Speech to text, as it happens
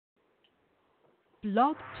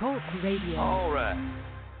Blog Talk Radio. All right.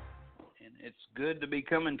 And it's good to be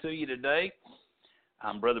coming to you today.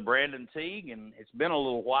 I'm Brother Brandon Teague, and it's been a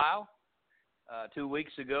little while. 2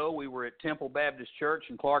 weeks ago, we were at Temple Baptist Church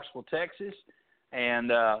in Clarksville, Texas,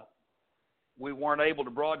 and we weren't able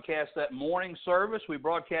to broadcast that morning service. We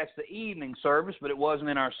broadcast the evening service, but it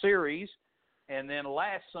wasn't in our series. And then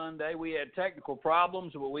last Sunday, we had technical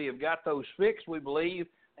problems, but we have got those fixed, we believe,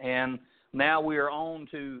 and now we are on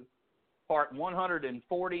to part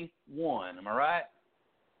 141. Am I right?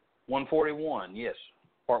 141, yes.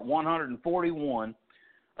 Part 141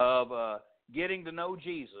 of Getting to Know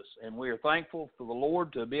Jesus. And we are thankful for the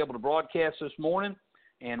Lord to be able to broadcast this morning.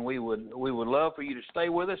 And we would love for you to stay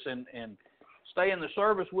with us and stay in the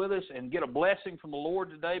service with us and get a blessing from the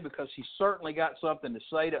Lord today, because He certainly got something to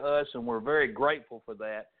say to us, and we're very grateful for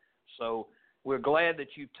that. So we're glad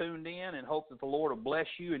that you tuned in and hope that the Lord will bless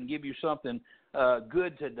you and give you something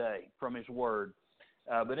good today from His Word.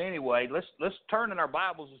 But anyway, let's turn in our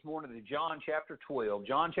Bibles this morning to John chapter 12.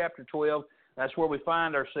 John chapter 12, that's where we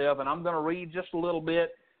find ourselves, and I'm going to read just a little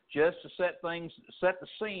bit just to set the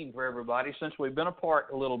scene for everybody since we've been apart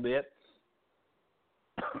a little bit.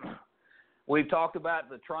 We've talked about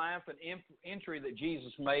the triumphant entry that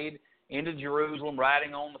Jesus made into Jerusalem,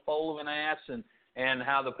 riding on the foal of an ass, and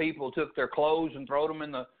how the people took their clothes and strode them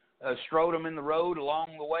in the road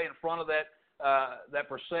along the way in front of that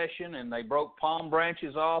procession, and they broke palm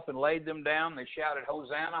branches off and laid them down. They shouted,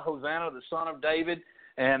 "Hosanna, Hosanna, the Son of David,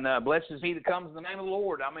 and blessed is He that comes in the name of the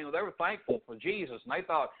Lord." I mean, they were thankful for Jesus, and they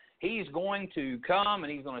thought He's going to come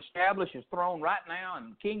and He's going to establish His throne right now,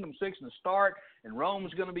 and Kingdom 6 going to start, and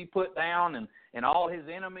Rome's going to be put down, and all His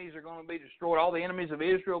enemies are going to be destroyed. All the enemies of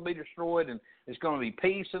Israel will be destroyed, and it's going to be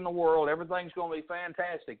peace in the world. Everything's going to be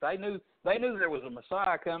fantastic. They knew there was a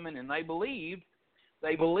Messiah coming, and they believed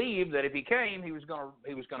that if He came, He was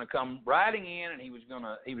going to come riding in, and He was going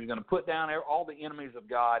to put down all the enemies of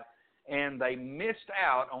God. And they missed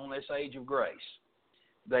out on this age of grace.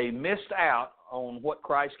 They missed out on what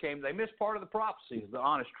Christ came. They missed part of the prophecy, the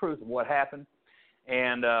honest truth of what happened.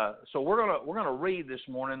 And so we're gonna read this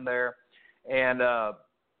morning there, and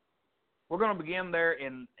we're gonna begin there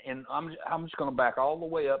in I'm just gonna back all the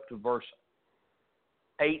way up to verse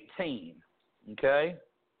 18. Okay.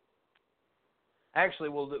 Actually,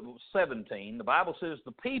 we'll do 17. The Bible says,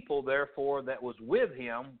 "The people, therefore, that was with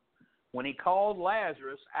Him when He called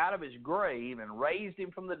Lazarus out of his grave and raised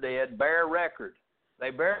him from the dead, bear record." They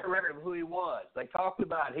bear record of who He was. They talked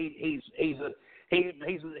about he's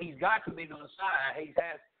got to be the Messiah. He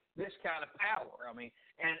has this kind of power. I mean,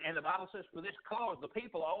 and the Bible says, "For this cause the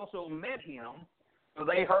people also met Him, for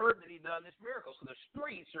they heard that He'd done this miracle." So the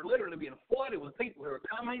streets are literally being flooded with people who are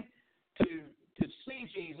coming to see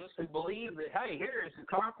Jesus, who believe that, hey, here is the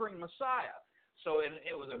conquering Messiah. So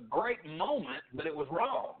it was a great moment, but it was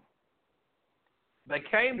wrong. They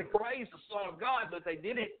came to praise the Son of God, but they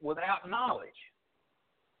did it without knowledge.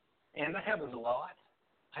 And that happens a lot.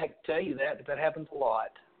 I can tell you that happens a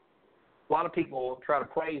lot. A lot of people try to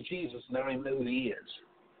praise Jesus and they don't even know who He is.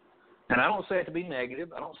 And I don't say it to be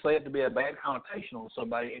negative. I don't say it to be a bad connotation on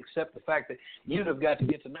somebody, except the fact that you've got to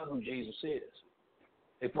get to know who Jesus is.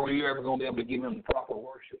 Before you're ever going to be able to give Him the proper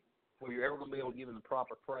worship, before you're ever going to be able to give Him the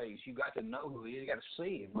proper praise, you've got to know who He is. You've got to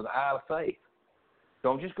see Him with the eye of faith.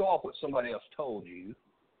 Don't just go off what somebody else told you.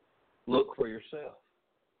 Look for yourself.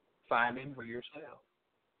 Find Him for yourself.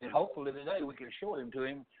 And hopefully today we can show Him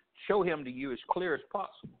to you as clear as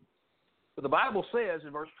possible. But the Bible says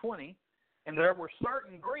in verse 20, "And there were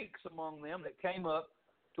certain Greeks among them that came up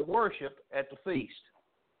to worship at the feast.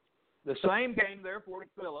 The same came therefore to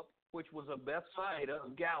Philip, which was of Bethsaida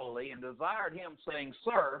of Galilee, and desired him, saying,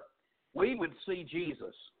 Sir, we would see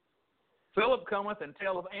Jesus. Philip cometh and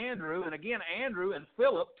telleth Andrew," and again Andrew and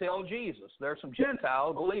Philip tell Jesus. There are some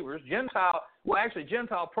Gentile believers, Gentile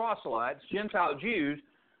proselytes, Gentile Jews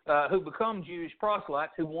who become Jewish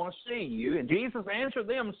proselytes who want to see you. And Jesus answered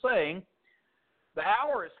them, saying, "The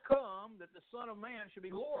hour is come that the Son of Man should be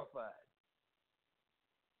glorified.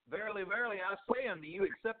 Verily, verily, I say unto you,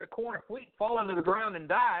 except a corn of wheat fall into the ground and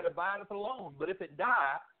die, it abideth alone. But if it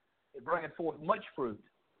die, it bringeth forth much fruit.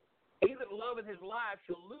 He that loveth his life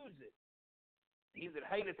shall lose it. He that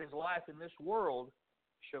hateth his life in this world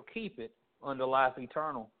shall keep it unto life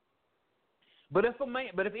eternal. But if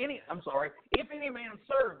any man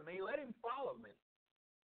serve me, let him follow me.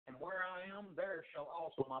 And where I am, there shall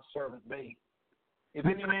also my servant be. If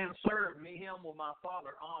any man serve me, him will my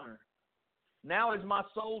Father honor. Now is my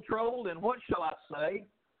soul troubled, and what shall I say?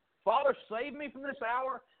 Father, save me from this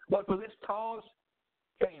hour, but for this cause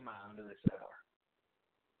came I unto this hour.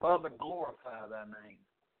 Father, glorify thy name.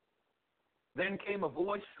 Then came a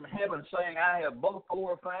voice from heaven saying, I have both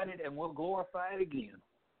glorified it and will glorify it again.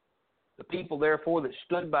 The people, therefore, that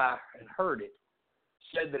stood by and heard it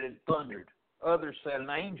said that it thundered. Others said, an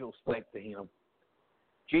angel spake to him.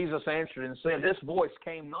 Jesus answered and said, this voice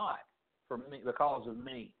came not from me because of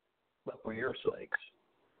me, but for your sakes.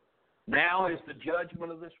 Now is the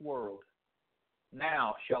judgment of this world.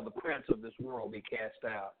 Now shall the prince of this world be cast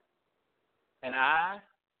out. And I,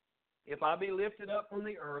 if I be lifted up from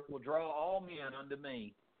the earth, will draw all men unto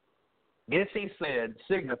me. This he said,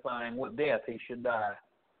 signifying what death he should die.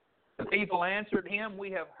 The people answered him, we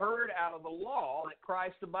have heard out of the law that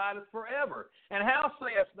Christ abideth forever. And how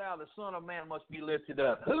sayest thou the Son of Man must be lifted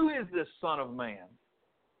up? Who is this Son of Man?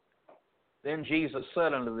 Then Jesus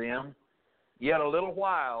said unto them, yet a little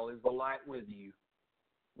while is the light with you.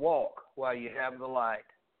 Walk while you have the light,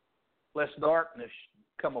 lest darkness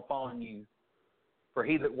come upon you. For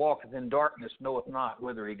he that walketh in darkness knoweth not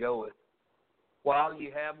whither he goeth. While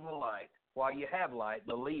you have light,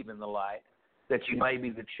 believe in the light, that you may be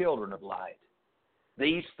the children of light.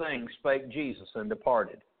 These things spake Jesus and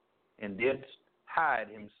departed, and did hide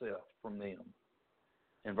himself from them.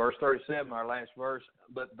 In verse 37, our last verse,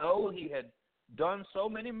 but though he had done so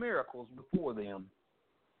many miracles before them,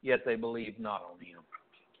 yet they believed not on him.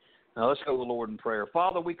 Now let's go to the Lord in prayer.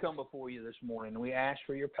 Father, we come before you this morning, and we ask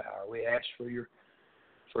for your power. We ask for your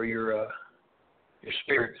Spirit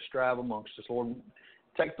to strive amongst us. Lord,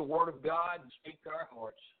 take the word of God and speak to our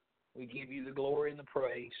hearts. We give you the glory and the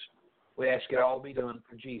praise. We ask it all be done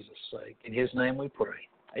for Jesus' sake. In his name we pray.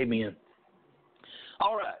 Amen.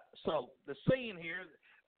 All right, so the scene here,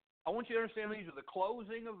 I want you to understand these are the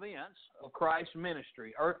closing events of Christ's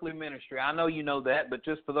ministry, earthly ministry. I know you know that, but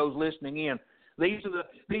just for those listening in, these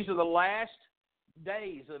are the last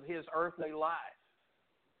days of his earthly life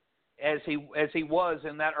as he was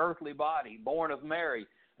in that earthly body, born of Mary.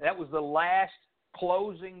 That was the last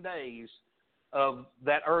closing days of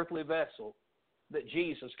that earthly vessel that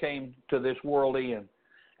Jesus came to this world in.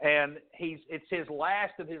 And it's his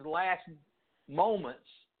last of his last moments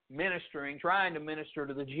ministering, trying to minister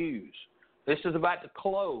to the Jews. This is about to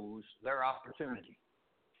close their opportunity.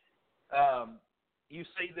 You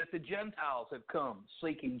see that the Gentiles have come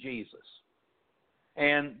seeking Jesus.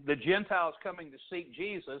 And the Gentiles coming to seek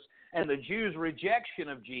Jesus and the Jews' rejection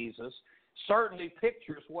of Jesus certainly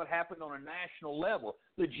pictures what happened on a national level.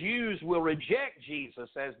 The Jews will reject Jesus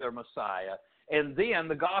as their Messiah, and then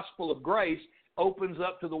the gospel of grace opens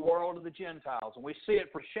up to the world of the Gentiles. And we see it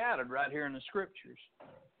foreshadowed right here in the Scriptures.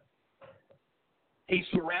 He's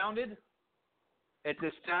surrounded at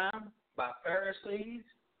this time by Pharisees,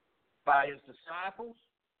 by his disciples,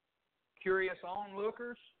 curious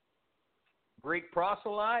onlookers, Greek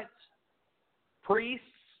proselytes, priests,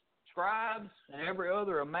 scribes, and every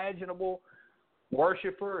other imaginable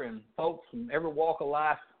worshiper and folks from every walk of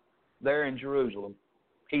life there in Jerusalem.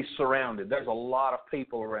 He's surrounded. There's a lot of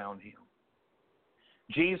people around him.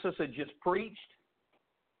 Jesus had just preached,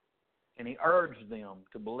 and he urged them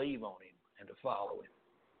to believe on him and to follow him.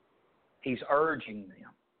 He's urging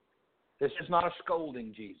them. This is not a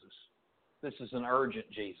scolding Jesus. This is an urgent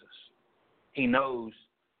Jesus. He knows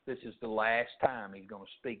this is the last time he's going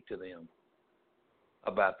to speak to them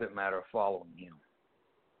about that matter of following him.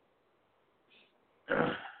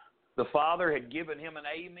 The Father had given him an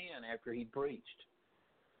amen after he preached.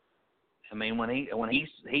 I mean, when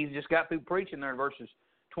he just got through preaching there in verses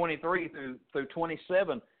 23 through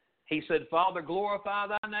 27, he said, Father, glorify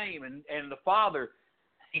thy name. And the Father,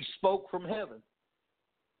 he spoke from heaven.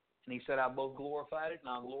 And he said, I both glorified it and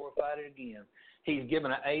I glorified it again. He's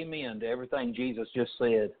given an amen to everything Jesus just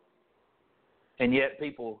said. And yet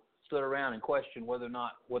people stood around and questioned whether or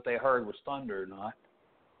not what they heard was thunder or not.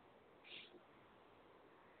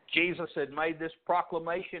 Jesus had made this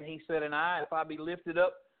proclamation. He said, and I, if I be lifted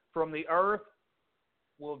up from the earth,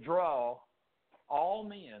 will draw all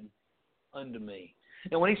men unto me.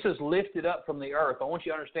 And when he says lifted up from the earth, I want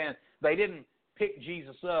you to understand, they didn't pick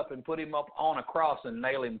Jesus up and put him up on a cross and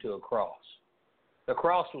nail him to a cross. The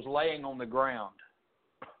cross was laying on the ground.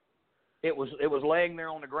 It was laying there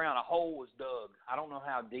on the ground. A hole was dug. I don't know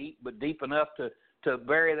how deep, but deep enough to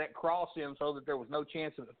bury that cross in so that there was no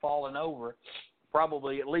chance of it falling over.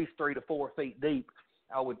 Probably at least 3 to 4 feet deep,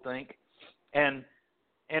 I would think. And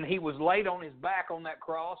he was laid on his back on that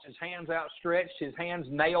cross, his hands outstretched, his hands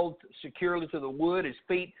nailed securely to the wood, his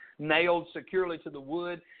feet nailed securely to the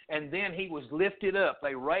wood, and then he was lifted up.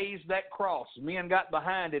 They raised that cross. Men got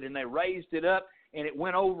behind it, and they raised it up, and it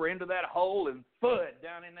went over into that hole and thud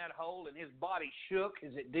down in that hole, and his body shook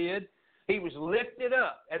as it did. He was lifted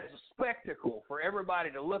up as a spectacle for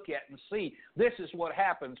everybody to look at and see. This is what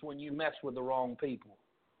happens when you mess with the wrong people.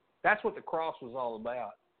 That's what the cross was all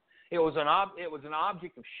about. It was an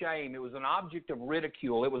object of shame. It was an object of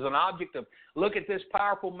ridicule. It was an object of, look at this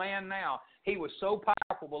powerful man now. He was so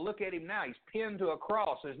powerful, but look at him now. He's pinned to a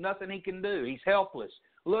cross. There's nothing he can do. He's helpless.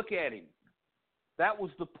 Look at him. That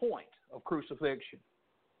was the point of crucifixion.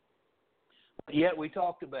 Yet we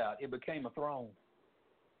talked about it became a throne.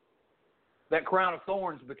 That crown of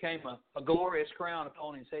thorns became a glorious crown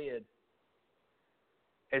upon his head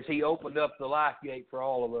as he opened up the life gate for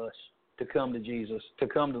all of us to come to Jesus, to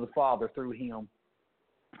come to the Father through him.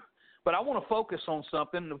 But I want to focus on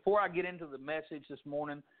something. Before I get into the message this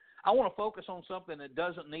morning, I want to focus on something that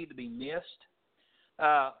doesn't need to be missed.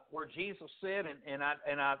 Where Jesus said, and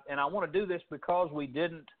I want to do this because we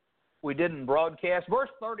didn't broadcast. Verse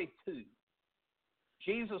 32.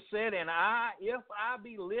 Jesus said, "And if I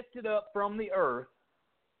be lifted up from the earth,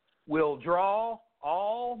 will draw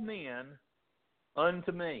all men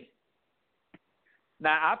unto me."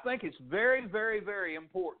 Now, I think it's very, very, very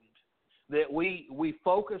important that we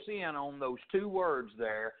focus in on those two words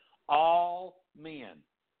there, all men.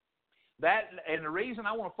 And the reason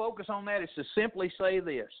I want to focus on that is to simply say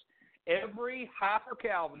this. Every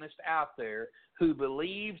hyper-Calvinist out there who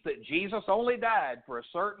believes that Jesus only died for a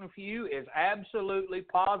certain few is absolutely,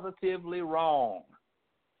 positively wrong.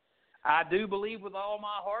 I do believe with all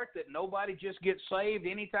my heart that nobody just gets saved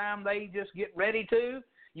anytime they just get ready to.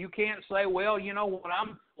 You can't say, well, you know,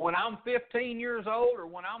 when I'm 15 years old or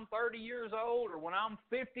when I'm 30 years old or when I'm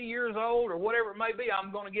 50 years old or whatever it may be,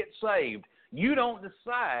 I'm going to get saved. You don't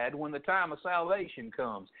decide when the time of salvation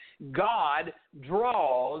comes. God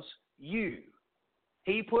draws you.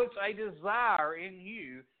 He puts a desire in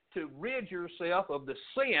you to rid yourself of the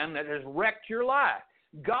sin that has wrecked your life.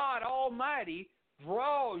 God Almighty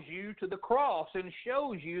draws you to the cross and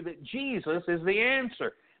shows you that Jesus is the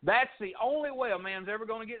answer. That's the only way a man's ever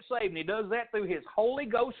going to get saved, and he does that through his Holy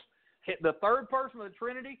Ghost, the third person of the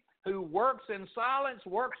Trinity, who works in silence,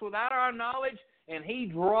 works without our knowledge, and he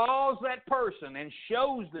draws that person and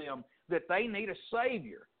shows them that they need a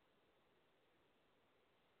Savior.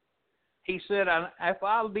 He said, if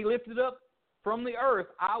I will be lifted up from the earth,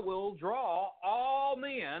 I will draw all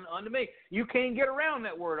men unto me. You can't get around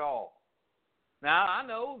that word all. Now, I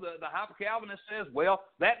know the hyper-Calvinist says, well,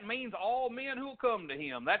 that means all men who will come to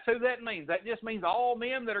him. That's who that means. That just means all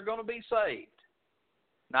men that are going to be saved.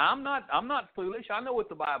 Now, I'm not foolish. I know what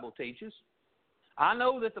the Bible teaches. I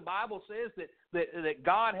know that the Bible says that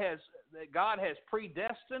God has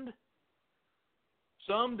predestined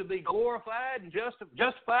some to be glorified and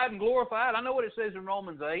justified and glorified. I know what it says in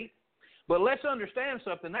Romans 8. But let's understand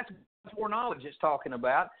something. That's foreknowledge it's talking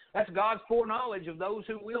about. That's God's foreknowledge of those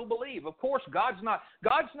who will believe. Of course, God's not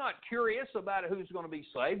curious about who's going to be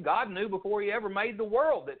saved. God knew before he ever made the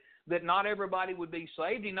world that not everybody would be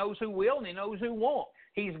saved. He knows who will and he knows who won't.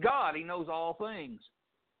 He's God. He knows all things.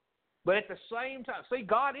 But at the same time, see,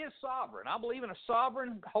 God is sovereign. I believe in a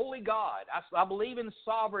sovereign, holy God. I believe in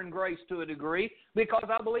sovereign grace to a degree because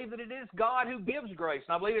I believe that it is God who gives grace.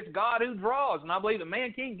 And I believe it's God who draws. And I believe that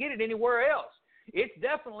man can't get it anywhere else. It's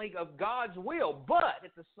definitely of God's will. But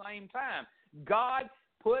at the same time, God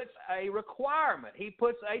puts a requirement. He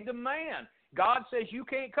puts a demand. God says you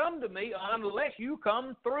can't come to me unless you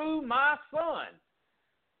come through my Son.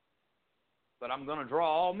 But I'm going to draw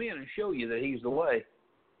all men and show you that he's the way.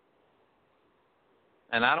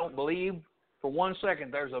 And I don't believe for 1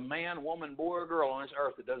 second there's a man, woman, boy, or girl on this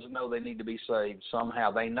earth that doesn't know they need to be saved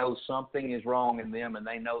somehow. They know something is wrong in them, and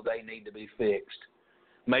they know they need to be fixed.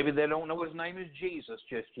 Maybe they don't know his name is Jesus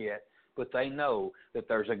just yet, but they know that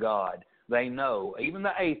there's a God. They know, even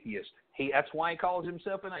the atheist, that's why he calls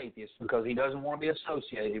himself an atheist, because he doesn't want to be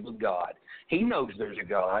associated with God. He knows there's a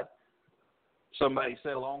God. Somebody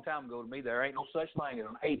said a long time ago to me, there ain't no such thing as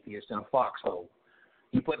an atheist in a foxhole.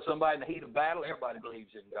 You put somebody in the heat of battle, everybody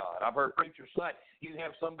believes in God. I've heard preachers say, you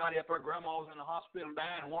have somebody up there, grandma's in the hospital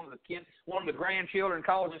dying, and one of the grandchildren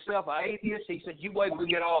calls himself an atheist. He said, you wait till we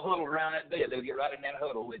get all huddled around that bed. They'll get right in that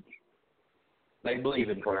huddle with you. They believe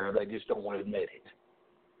in prayer. They just don't want to admit it.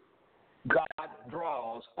 God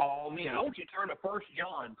draws all men. I want you to turn to 1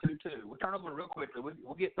 John 2:2. We'll turn over real quickly.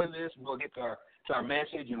 We'll get through this, and we'll get to our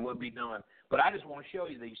message, and we'll be done. But I just want to show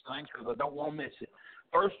you these things because I don't want to miss it.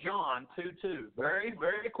 1 John 2:2, very,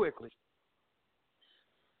 very quickly.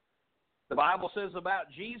 The Bible says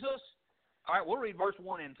about Jesus. All right, we'll read verse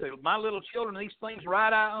 1 and 2. My little children, these things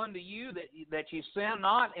write I unto you, that ye sin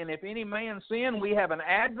not. And if any man sin, we have an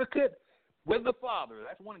advocate with the Father.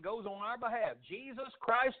 That's one that goes on our behalf. Jesus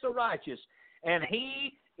Christ the righteous. And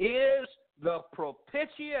he is the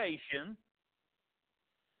propitiation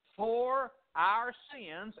for our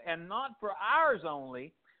sins, and not for ours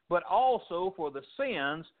only, but also for the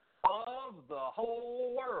sins of the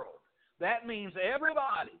whole world. That means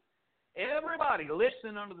everybody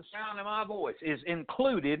listening under the sound of my voice is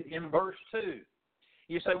included in verse 2.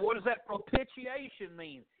 You say, what does that propitiation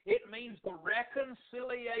mean? It means the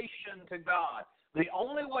reconciliation to God. The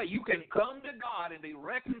only way you can come to God and be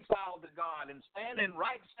reconciled to God and stand in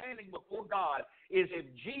right standing before God is if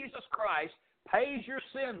Jesus Christ pays your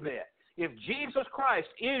sin debt. If Jesus Christ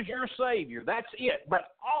is your Savior, that's it.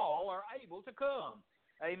 But all are able to come.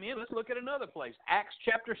 Amen. Let's look at another place. Acts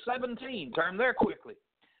chapter 17. Turn there quickly.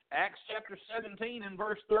 Acts chapter 17 and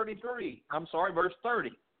verse 33. Verse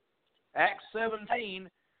 30. Acts 17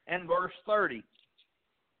 and verse 30.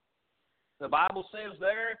 The Bible says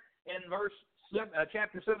there in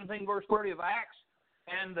chapter 17, verse 30 of Acts,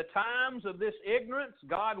 and the times of this ignorance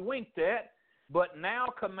God winked at, but now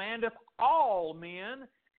commandeth all men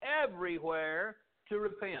everywhere to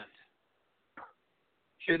repent.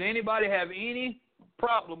 Should anybody have any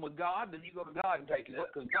problem with God, then you go to God and take it up,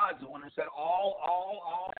 because God's the one that said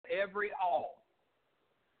all, every all.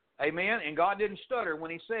 Amen? And God didn't stutter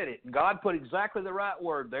when he said it. And God put exactly the right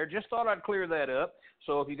word there. Just thought I'd clear that up.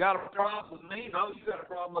 So if you got a problem with me, no, you got a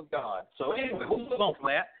problem with God. So anyway, we'll move on from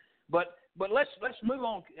that. But let's move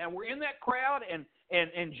on. And we're in that crowd, and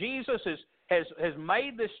Jesus has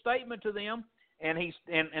made this statement to them,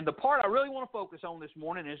 and the part I really want to focus on this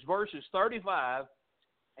morning is verses 35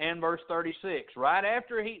 and verse 36. Right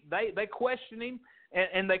after they question him,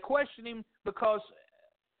 and they question him because,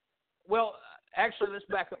 well, actually, let's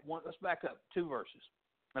back up 2 verses,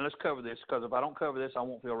 and let's cover this, because if I don't cover this, I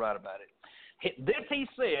won't feel right about it. This he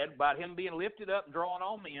said about him being lifted up and drawn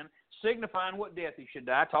all men, signifying what death he should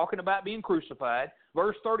die, talking about being crucified.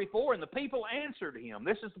 Verse 34, and the people answered him.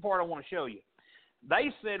 This is the part I want to show you.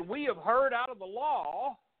 They said, we have heard out of the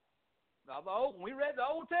law, we read the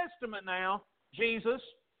Old Testament now, Jesus,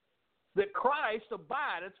 that Christ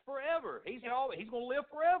abideth forever. He's going to live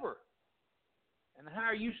forever. And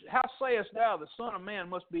how sayest thou the Son of Man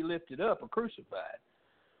must be lifted up or crucified?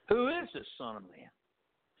 Who is this Son of Man?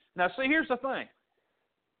 Now, see, here's the thing.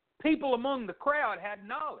 People among the crowd had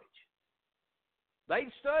knowledge.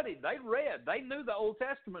 They'd studied, they'd read, they knew the Old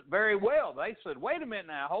Testament very well. They said, wait a minute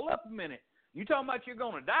now, hold up a minute. You talking about you're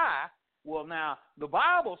going to die? Well, now, the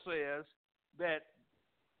Bible says that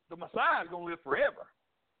the Messiah is going to live forever.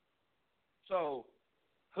 So,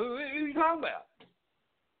 who are you talking about?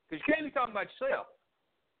 Because you can't be talking about yourself.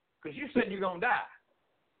 Because you said you're going to die.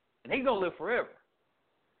 And he's going to live forever.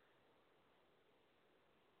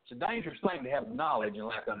 It's a dangerous thing to have knowledge and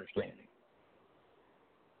lack understanding.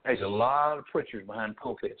 There's a lot of preachers behind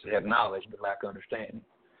pulpits that have knowledge but lack understanding.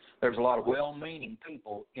 There's a lot of well-meaning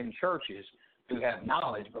people in churches who have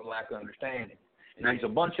knowledge but lack understanding. And there's a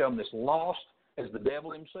bunch of them that's lost as the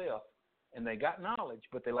devil himself. And they got knowledge,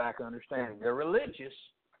 but they lack understanding. They're religious,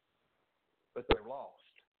 but they're lost.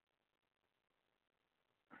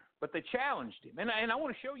 But they challenged him. And I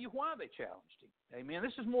want to show you why they challenged him. Amen.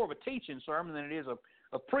 This is more of a teaching sermon than it is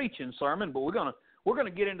a preaching sermon, but we're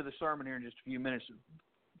gonna get into the sermon here in just a few minutes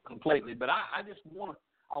completely. But I just want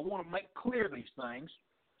to make clear these things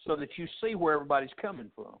so that you see where everybody's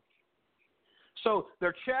coming from. So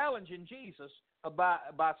they're challenging Jesus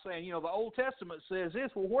by saying, the Old Testament says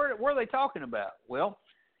this. Well, where are they talking about? Well,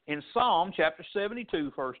 in Psalm chapter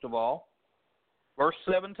 72, first of all, verse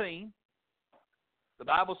 17, the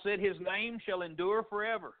Bible said, his name shall endure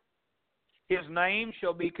forever. His name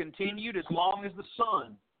shall be continued as long as the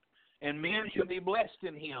sun, and men shall be blessed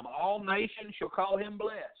in him. All nations shall call him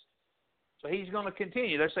blessed. So he's going to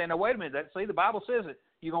continue. They're saying, now, wait a minute. See, the Bible says that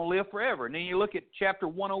you're going to live forever. And then you look at chapter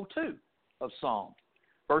 102 of Psalm,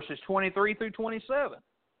 verses 23 through 27.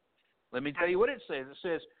 Let me tell you what it says. It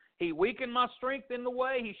says, he weakened my strength in the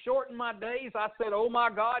way. He shortened my days. I said, oh, my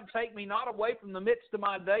God, take me not away from the midst of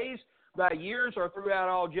my days. Thy years are throughout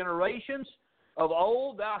all generations. Of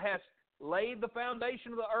old thou hast laid the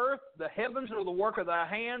foundation of the earth. The heavens are the work of thy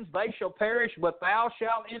hands. They shall perish, but thou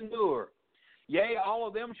shalt endure. Yea, all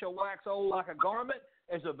of them shall wax old like a garment.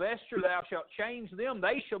 As a vesture thou shalt change them.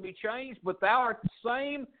 They shall be changed, but thou art the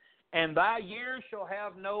same, and thy years shall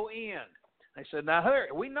have no end. They said, now here,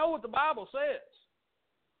 we know what the Bible says.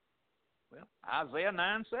 Well, Isaiah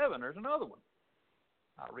 9:7, there's another one.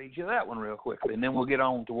 I'll read you that one real quickly, and then we'll get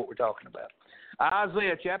on to what we're talking about.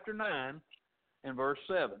 Isaiah chapter 9 and verse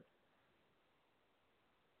 7.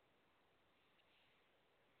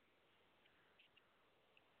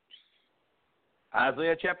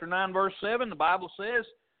 Isaiah chapter 9, verse 7, the Bible says,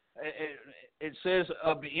 it says,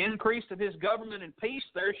 of the increase of his government and peace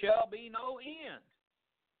there shall be no end.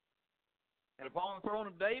 And upon the throne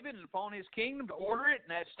of David and upon his kingdom to order it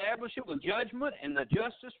and establish it with judgment and the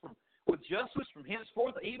justice with justice from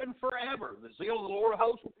henceforth, even forever. The zeal of the Lord of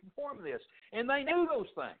hosts will perform this. And they knew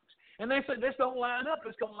those things. And they said, this don't line up,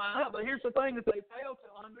 this don't line up. But here's the thing that they failed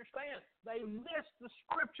to understand. They missed the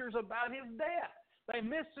scriptures about his death. They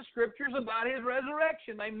missed the scriptures about his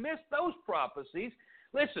resurrection. They missed those prophecies.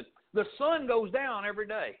 Listen, the sun goes down every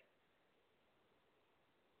day.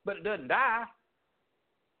 But it doesn't die.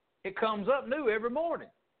 It comes up new every morning.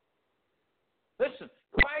 Listen,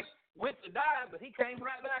 Christ went to die, but he came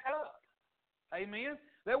right back up. Amen?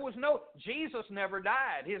 Jesus never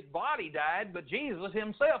died. His body died, but Jesus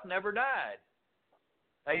himself never died.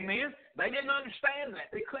 Amen? They didn't understand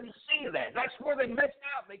that. They couldn't see that. That's where they missed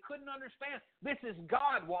out. They couldn't understand. This is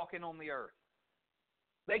God walking on the earth.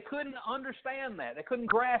 They couldn't understand that. They couldn't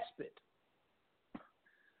grasp it.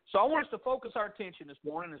 So I want us to focus our attention this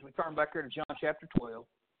morning as we turn back here to John chapter 12.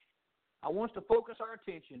 I want us to focus our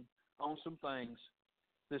attention on some things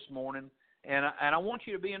this morning. And I want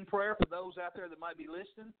you to be in prayer for those out there that might be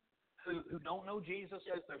listening who don't know Jesus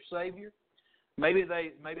as their Savior. Maybe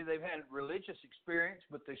they've had religious experience,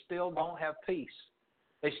 but they still don't have peace.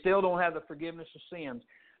 They still don't have the forgiveness of sins.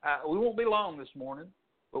 We won't be long this morning,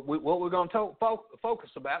 but what we're going to focus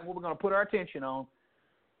about and what we're going to put our attention on,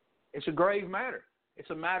 it's a grave matter. It's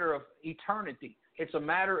a matter of eternity. It's a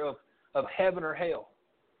matter of heaven or hell.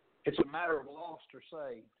 It's a matter of lost or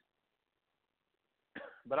saved.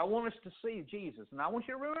 But I want us to see Jesus, and I want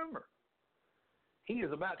you to remember, he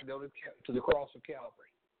is about to go to the cross of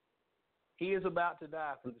Calvary. He is about to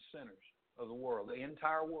die for the sinners of the world, the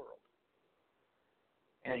entire world.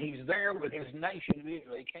 And he's there with his nation of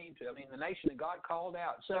Israel. He came to, the nation that God called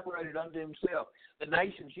out, separated unto himself, the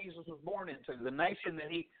nation Jesus was born into, the nation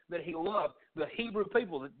that he loved, the Hebrew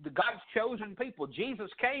people, the God's chosen people. Jesus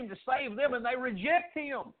came to save them, and they reject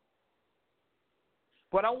him.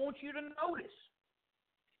 But I want you to notice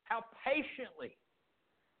how patiently,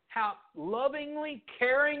 how lovingly,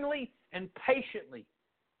 caringly, and patiently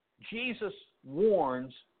Jesus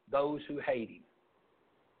warns those who hate him.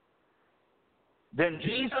 Then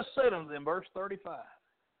Jesus said unto them, verse 35,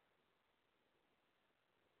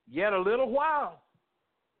 yet a little while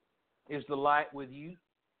is the light with you.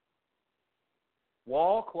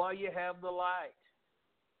 Walk while you have the light,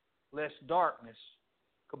 lest darkness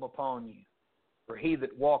come upon you. For he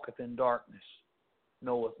that walketh in darkness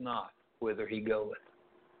knoweth not whither he goeth.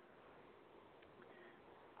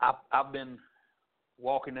 I've been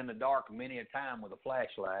walking in the dark many a time with a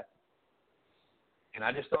flashlight, and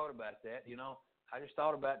I just thought about that, I just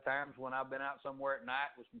thought about times when I've been out somewhere at night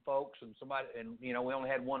with some folks and somebody, and, we only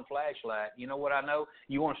had one flashlight. You know what I know?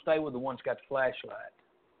 You want to stay with the one that's got the flashlight.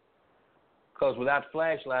 Because without the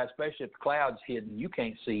flashlight, especially if the cloud's hidden, you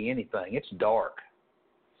can't see anything. It's dark.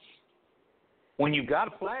 When you've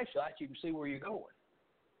got a flashlight, you can see where you're going.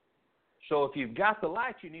 So if you've got the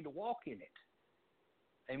light, you need to walk in it.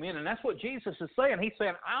 Amen. And that's what Jesus is saying. He's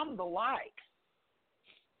saying, I'm the light.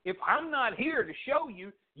 If I'm not here to show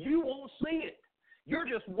you, you won't see it. You're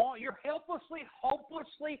helplessly,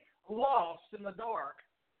 hopelessly lost in the dark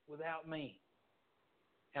without me.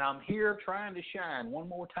 And I'm here trying to shine one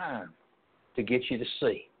more time to get you to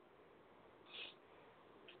see.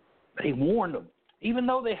 But he warned them, even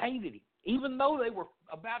though they hated him, even though they were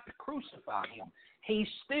about to crucify him, he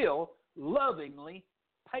still lovingly,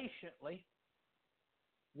 patiently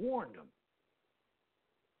warned them.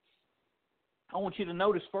 I want you to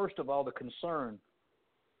notice, first of all, the concern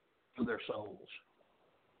for their souls.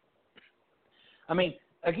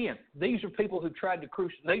 Again, these are people who tried to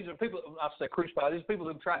crucify. These are people, I say crucify, these are people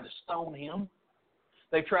who tried to stone him.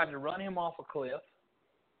 They tried to run him off a cliff.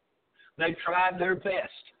 They tried their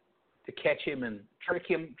best to catch him and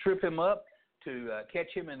trip him up, to catch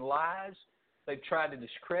him in lies. They've tried to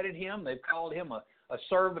discredit him. They've called him a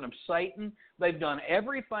servant of Satan. They've done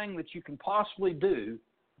everything that you can possibly do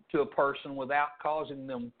to a person without causing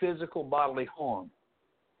them physical bodily harm.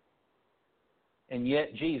 And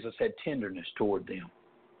yet Jesus had tenderness toward them.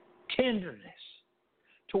 Tenderness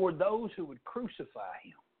toward those who would crucify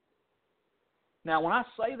him. Now, when I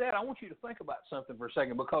say that, I want you to think about something for a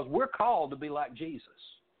second, because we're called to be like Jesus.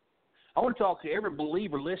 I want to talk to every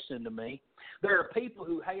believer listening to me. There are people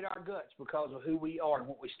who hate our guts because of who we are and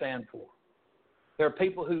what we stand for. There are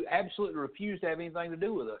people who absolutely refuse to have anything to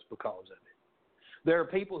do with us because of it. There are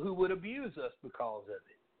people who would abuse us because of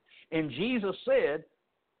it. And Jesus said,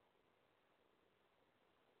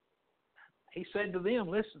 he said to them,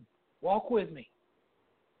 listen, walk with me.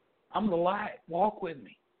 I'm the light. Walk with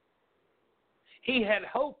me. He had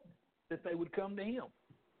hope that they would come to him.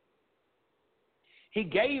 He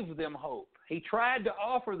gave them hope. He tried to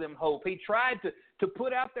offer them hope. He tried to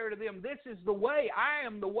put out there to them, this is the way. I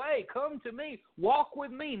am the way. Come to me. Walk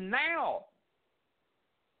with me now.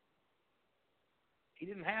 He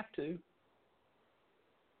didn't have to.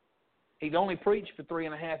 He'd only preached for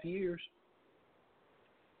 3.5 years.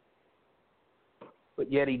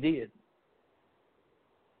 But yet he did.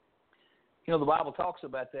 You know, the Bible talks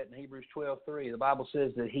about that in Hebrews 12:3. The Bible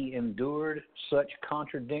says that he endured such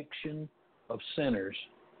contradiction of sinners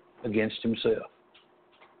against himself.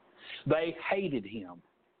 They hated him,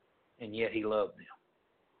 and yet he loved them.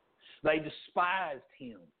 They despised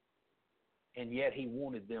him, and yet he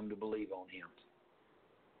wanted them to believe on him.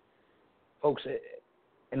 Folks,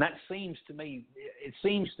 and that seems to me, it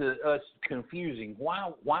seems to us confusing.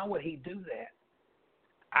 Why would he do that?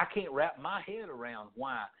 I can't wrap my head around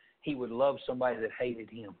why he would love somebody that hated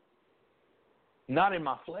him. Not in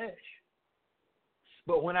my flesh.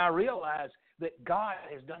 But when I realize that God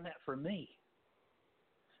has done that for me.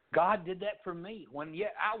 God did that for me when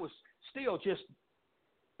yet I was still just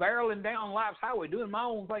barreling down life's highway, doing my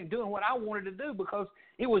own thing, doing what I wanted to do because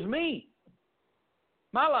it was me.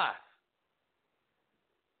 My life.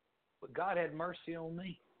 But God had mercy on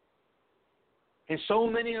me. And so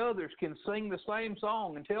many others can sing the same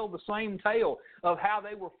song and tell the same tale of how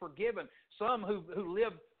they were forgiven. Some who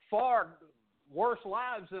lived far worse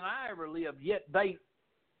lives than I ever lived, yet they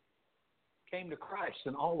came to Christ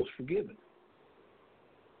and all was forgiven.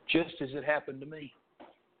 Just as it happened to me.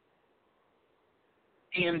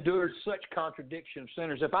 He endured such contradiction of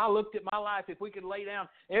sinners. If I looked at my life, if we could lay down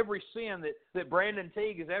every sin that Brandon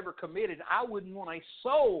Teague has ever committed, I wouldn't want a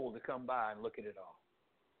soul to come by and look at it all.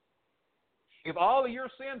 If all of your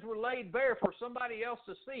sins were laid bare for somebody else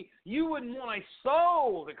to see, you wouldn't want a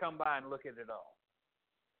soul to come by and look at it all.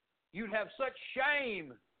 You'd have such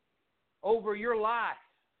shame over your life.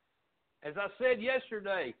 As I said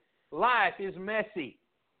yesterday, life is messy.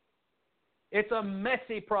 It's a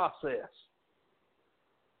messy process.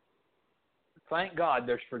 Thank God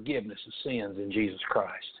there's forgiveness of sins in Jesus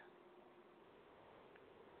Christ.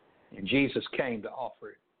 And Jesus came to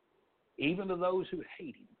offer it, even to those who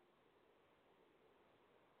hate him.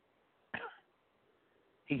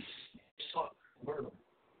 He sought to convert them.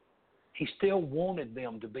 He still wanted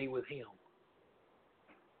them to be with him.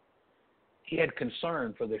 He had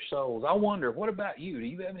concern for their souls. I wonder, what about you? Do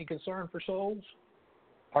you have any concern for souls?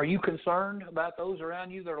 Are you concerned about those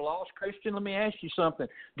around you that are lost? Christian, let me ask you something.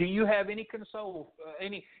 Do you have any concern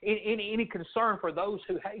for those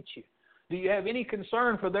who hate you? Do you have any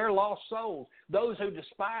concern for their lost souls, those who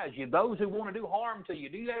despise you, those who want to do harm to you?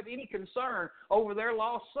 Do you have any concern over their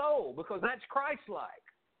lost soul? Because that's Christ-like.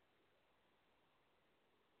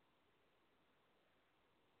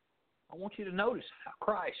 I want you to notice how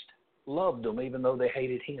Christ loved them even though they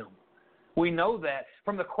hated him. We know that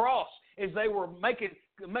from the cross as they were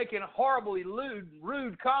making horribly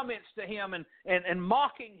rude comments to him and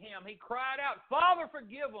mocking him. He cried out, Father,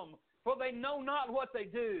 forgive them, for they know not what they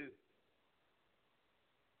do.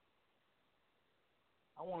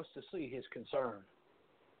 I want us to see his concern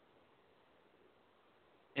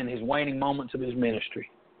in his waning moments of his ministry.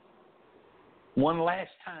 One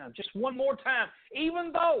last time, just one more time,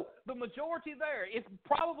 even though the majority there, it's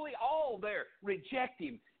probably all there, reject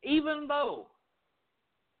him, even though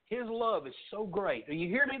his love is so great. Do you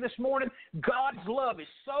hear me this morning? God's love is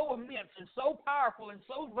so immense and so powerful and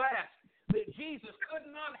so vast that Jesus could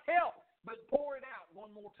not help but pour it out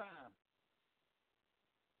one more time.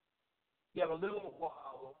 You have a little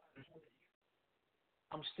while.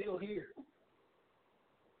 I'm still here.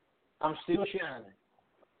 I'm still shining.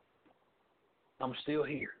 I'm still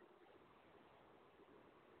here.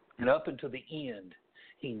 And up until the end,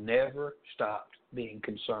 he never stopped being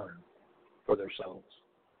concerned for their souls.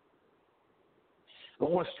 I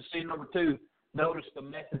want us to see, number 2, notice the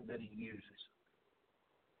method that he uses.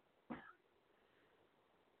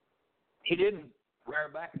 He didn't rear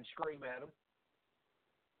back and scream at them.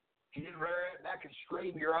 He didn't rear back and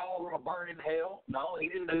scream, you're all going to burn in hell. No, he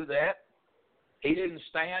didn't do that. He didn't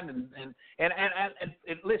stand and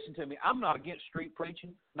listen to me. I'm not against street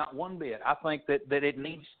preaching, not one bit. I think that it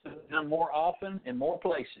needs to be done more often in more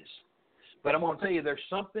places. But I'm going to tell you,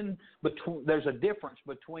 there's a difference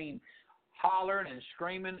between hollering and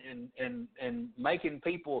screaming and making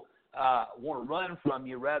people want to run from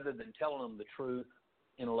you rather than telling them the truth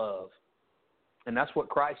in love. And that's what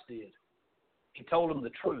Christ did. He told them the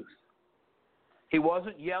truth. He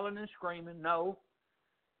wasn't yelling and screaming. No.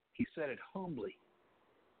 He said it humbly.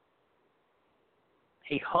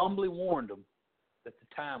 He humbly warned them that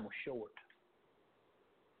the time was short.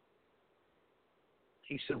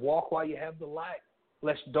 He said, walk while you have the light,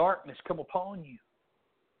 lest darkness come upon you.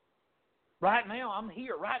 Right now, I'm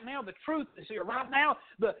here. Right now, the truth is here. Right now,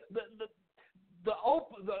 the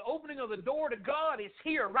opening of the door to God is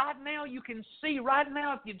here. Right now, you can see. Right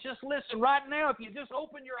now, if you just listen. Right now, if you just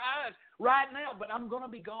open your eyes. Right now, but I'm going to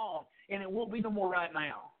be gone, and it won't be no more right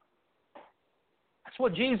now. That's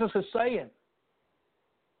what Jesus is saying.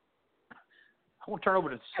 I want to turn over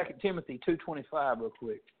to 2 Timothy 2:25 real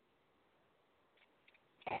quick.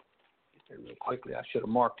 Get there real quickly. I should have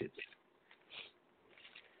marked it.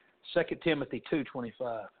 2 Timothy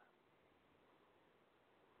 2:25.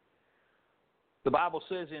 The Bible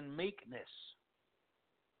says, in meekness,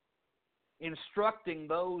 instructing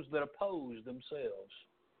those that oppose themselves.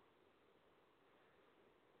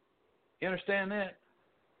 You understand that?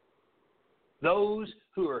 Those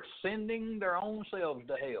who are sending their own selves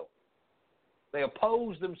to hell. They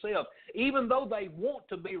oppose themselves. Even though they want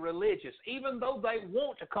to be religious, even though they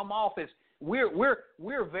want to come off as,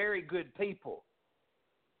 we're very good people.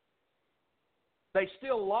 They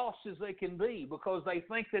still lost as they can be because they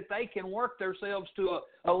think that they can work themselves to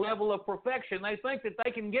a level of perfection. They think that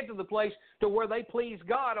they can get to the place to where they please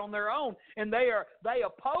God on their own. And they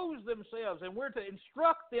oppose themselves. And we're to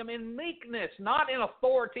instruct them in meekness, not in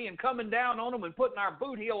authority and coming down on them and putting our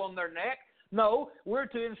boot heel on their neck. No, we're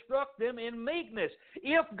to instruct them in meekness.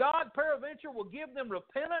 If God peradventure will give them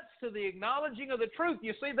repentance to the acknowledging of the truth.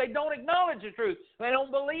 You see, they don't acknowledge the truth. They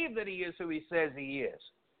don't believe that He is who He says He is.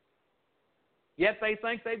 Yet they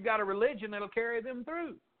think they've got a religion that'll carry them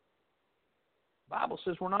through. The Bible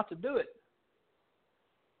says we're not to do it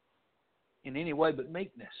in any way but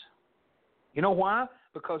meekness. You know why?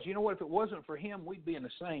 Because you know what? If it wasn't for Him, we'd be in the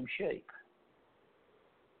same shape.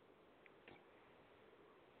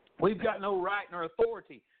 We've got no right nor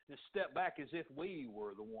authority to step back as if we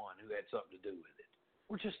were the one who had something to do with it.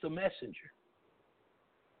 We're just a messenger.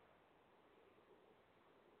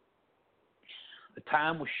 The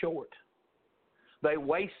time was short. They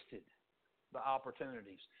wasted the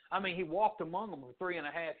opportunities. I mean, He walked among them for 3.5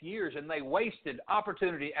 years, and they wasted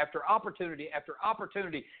opportunity after opportunity after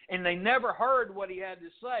opportunity, and they never heard what He had to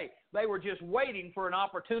say. They were just waiting for an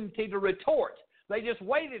opportunity to retort. They just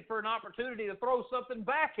waited for an opportunity to throw something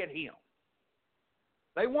back at Him.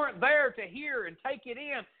 They weren't there to hear and take it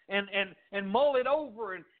in and mull it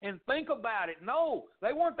over and think about it. No,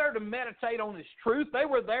 they weren't there to meditate on His truth. They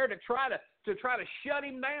were there to try to shut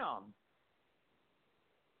Him down.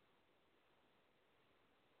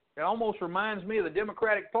 It almost reminds me of the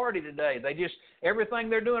Democratic Party today. They just, everything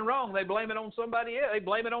they're doing wrong, they blame it on somebody else. They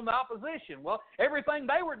blame it on the opposition. Well, everything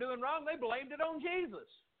they were doing wrong, they blamed it on Jesus.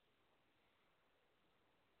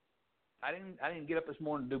 I didn't get up this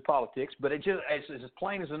morning to do politics, but it's as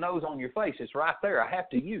plain as the nose on your face. It's right there. I have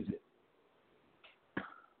to use it.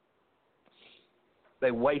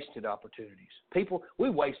 They wasted opportunities. People, we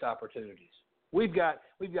waste opportunities. We've got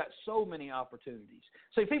so many opportunities.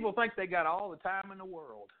 See, people think they got all the time in the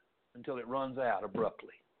world until it runs out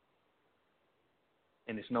abruptly.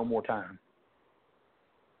 And it's no more time.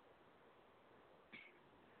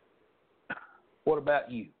 What about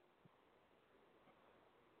you?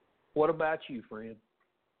 What about you, friend?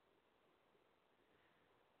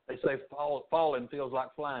 They say falling feels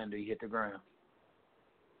like flying till you hit the ground.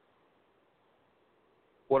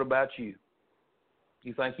 What about you?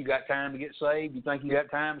 You think you got time to get saved? You think you got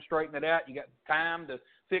time to straighten it out? You got time to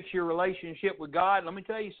fix your relationship with God? Let me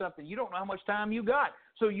tell you something. You don't know how much time you got.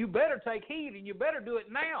 So you better take heed, and you better do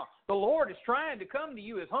it now. The Lord is trying to come to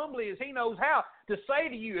you as humbly as He knows how to say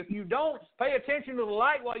to you, if you don't pay attention to the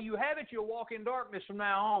light while you have it, you'll walk in darkness from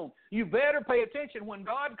now on. You better pay attention when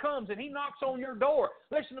God comes and He knocks on your door.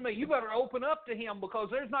 Listen to me. You better open up to Him, because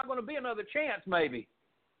there's not going to be another chance maybe.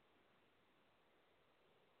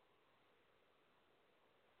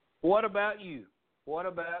 What about you? What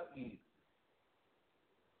about you?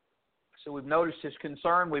 So we've noticed His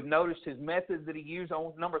concern. We've noticed His method that He used.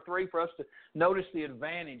 On number 3, for us to notice the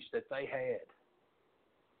advantage that they had.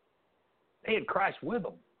 They had Christ with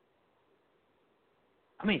them.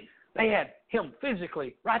 I mean, they had Him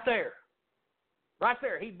physically right there. Right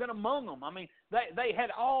there. He'd been among them. I mean, they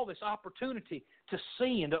had all this opportunity to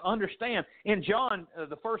see and to understand. In John,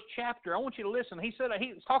 the 1st chapter, I want you to listen. He said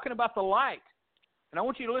he was talking about the light. And I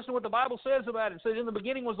want you to listen to what the Bible says about it. It says, in the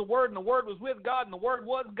beginning was the Word, and the Word was with God, and the Word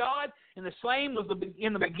was God, and the same was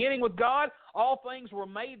in the beginning with God. All things were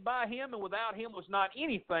made by Him, and without Him was not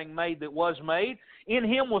anything made that was made. In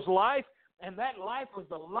Him was life, and that life was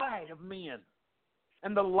the light of men.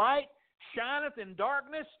 And the light shineth in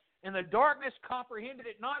darkness, and the darkness comprehended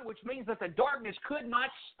it not, which means that the darkness could not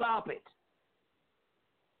stop it.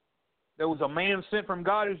 There was a man sent from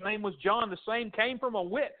God whose name was John. The same came from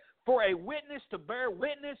for a witness to bear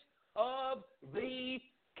witness of the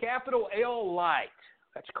Capital L light.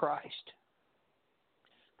 That's Christ.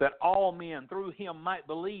 That all men through him might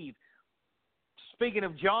believe. Speaking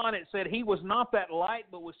of John, it said he was not that light,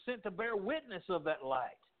 but was sent to bear witness of that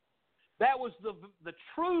light. That was the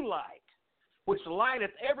true light, which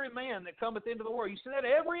lighteth every man that cometh into the world. You see that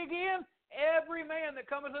every again? Every man that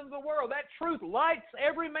cometh into the world. That truth lights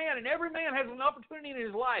every man, and every man has an opportunity in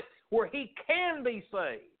his life where he can be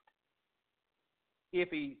saved if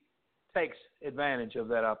he takes advantage of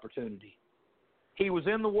that opportunity. He was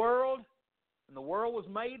in the world, and the world was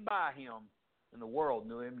made by him, and the world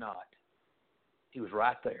knew him not. He was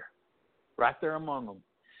right there among them.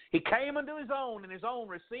 He came unto his own, and his own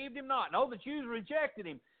received him not. No, the Jews rejected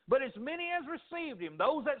him, but as many as received him,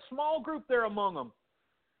 those, that small group there among them,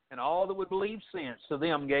 and all that would believe since, to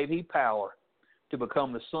them gave he power to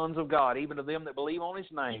become the sons of God, even to them that believe on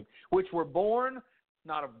his name, which were born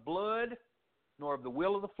not of blood, nor of the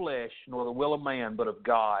will of the flesh, nor the will of man, but of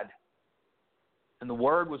God. And the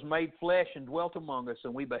Word was made flesh and dwelt among us,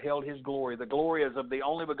 and we beheld his glory. The glory is of the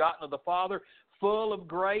only begotten of the Father, full of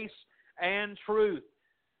grace and truth.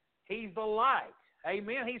 He's the light.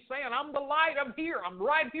 Amen. He's saying, I'm the light. I'm here. I'm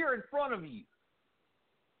right here in front of you.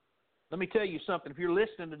 Let me tell you something. If you're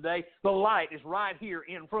listening today, the light is right here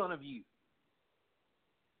in front of you.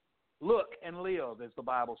 Look and live, as the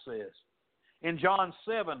Bible says. In John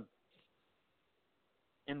 7,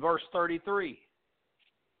 in verse 33,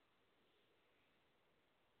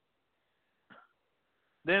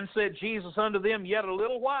 then said Jesus unto them, yet a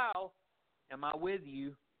little while am I with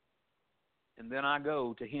you, and then I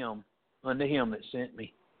go to him, unto him that sent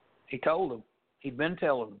me. He told them. He'd been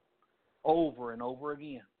telling them over and over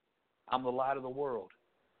again, I'm the light of the world.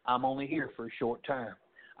 I'm only here for a short time.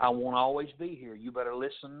 I won't always be here. You better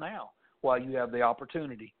listen now while you have the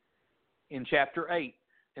opportunity. In chapter 8,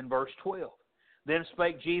 in verse 12, then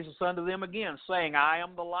spake Jesus unto them again, saying, I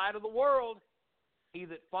am the light of the world. He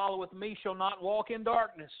that followeth me shall not walk in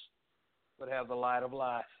darkness, but have the light of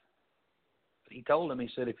life. But he told them, he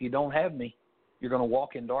said, if you don't have me, you're going to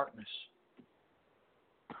walk in darkness.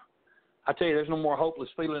 I tell you, there's no more hopeless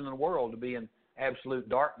feeling in the world to be in absolute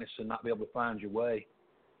darkness and not be able to find your way.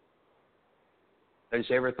 There's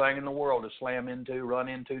everything in the world to slam into, run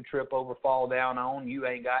into, trip over, fall down on. You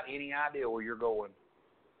ain't got any idea where you're going.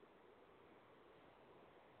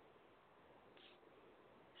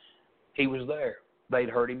 He was there. They'd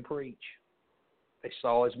heard him preach. They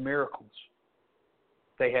saw his miracles.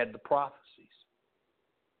 They had the prophecies.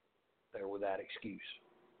 They were without excuse.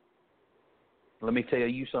 Let me tell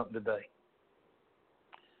you something today.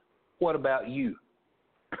 What about you?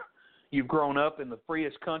 You've grown up in the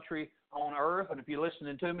freest country on earth, and if you're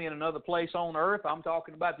listening to me in another place on earth, I'm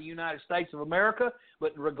talking about the United States of America.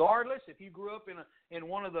 But regardless, if you grew up in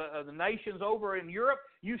one of the nations over in Europe,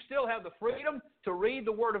 you still have the freedom to read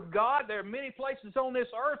the Word of God. There are many places on this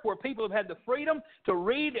earth where people have had the freedom to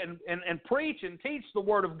read and preach and teach the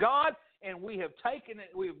Word of God, and we have taken it,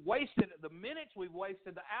 we've wasted the minutes, we've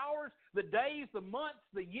wasted the hours, the days, the months,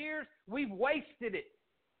 the years, we've wasted it.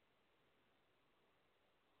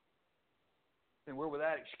 And we're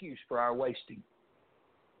without excuse for our wasting.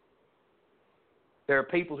 There are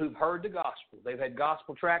people who've heard the gospel. They've had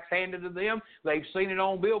gospel tracts handed to them. They've seen it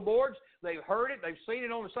on billboards. They've heard it. They've seen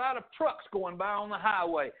it on the side of trucks going by on the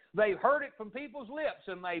highway. They've heard it from people's lips,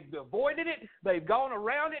 and they've avoided it. They've gone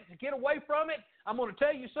around it to get away from it. I'm going to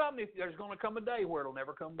tell you something. There's going to come a day where it'll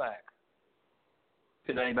never come back.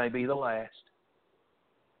 Today may be the last.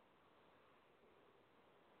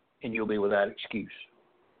 And you'll be without excuse.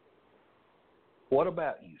 What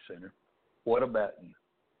about you, sinner? What about you?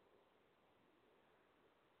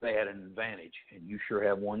 They had an advantage, and you sure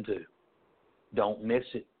have one too. Don't miss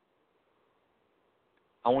it.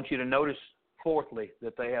 I want you to notice, fourthly,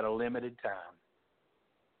 that they had a limited time.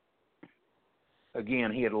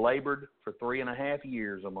 Again, he had labored for 3.5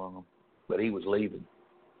 years among them, but he was leaving.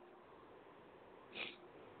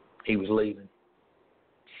 He was leaving.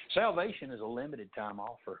 Salvation is a limited time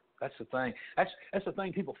offer. That's the thing. That's the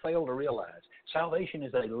thing people fail to realize. Salvation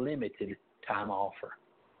is a limited time offer.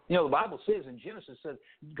 You know, the Bible says in Genesis,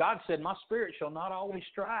 God said, my spirit shall not always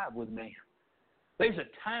strive with man. There's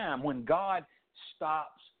a time when God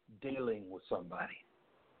stops dealing with somebody.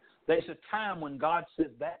 There's a time when God says,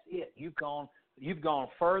 that's it. You've gone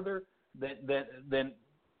further than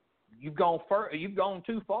you've gone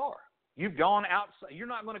too far. You've gone outside. You're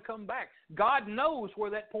not going to come back. God knows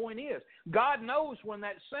where that point is. God knows when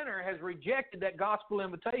that sinner has rejected that gospel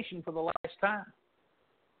invitation for the last time.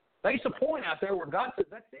 There's a point out there where God says,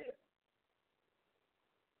 that's it.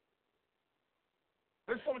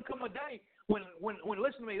 There's going to come a day When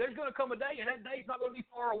listen to me, there's going to come a day, and that day is not going to be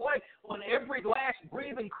far away, when every last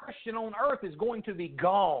breathing Christian on earth is going to be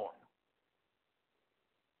gone.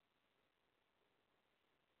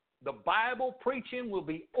 The Bible preaching will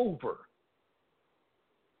be over.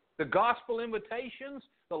 The gospel invitations,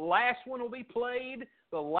 the last one will be played.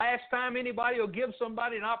 The last time anybody will give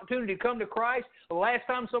somebody an opportunity to come to Christ, the last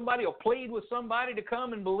time somebody will plead with somebody to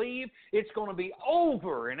come and believe, it's going to be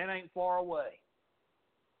over, and it ain't far away.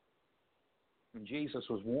 And Jesus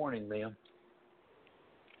was warning them,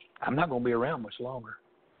 I'm not going to be around much longer.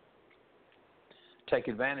 Take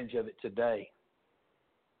advantage of it today.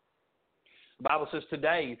 The Bible says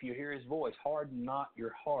today, if you hear his voice, harden not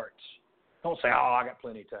your hearts. Don't say, oh, I got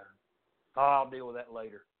plenty of time. Oh, I'll deal with that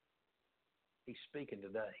later. He's speaking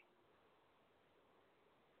today.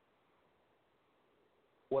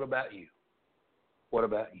 What about you? What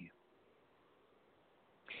about you?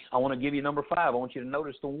 I want to give you number 5. I want you to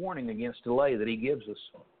notice the warning against delay that he gives us.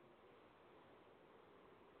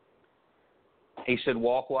 He said,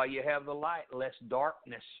 walk while you have the light, lest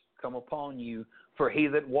darkness come upon you. For he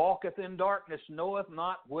that walketh in darkness knoweth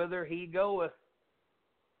not whither he goeth.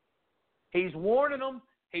 He's warning them.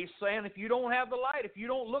 He's saying, if you don't have the light, if you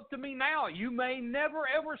don't look to me now, you may never,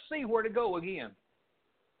 ever see where to go again.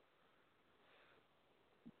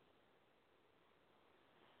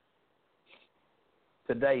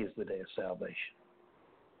 Today is the day of salvation.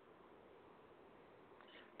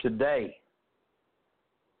 Today.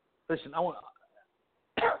 Listen,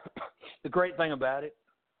 the great thing about it,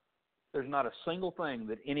 there's not a single thing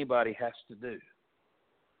that anybody has to do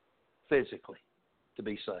physically to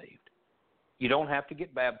be saved. You don't have to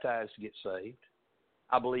get baptized to get saved.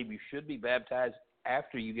 I believe you should be baptized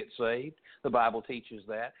after you get saved. The Bible teaches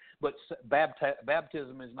that. But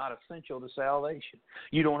baptism is not essential to salvation.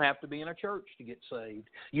 You don't have to be in a church to get saved.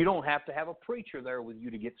 You don't have to have a preacher there with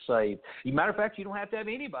you to get saved. As a matter of fact, you don't have to have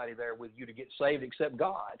anybody there with you to get saved except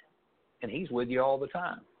God. And he's with you all the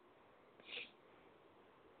time.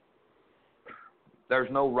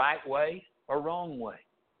 There's no right way or wrong way.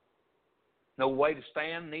 No way to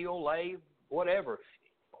stand, kneel, lay, whatever,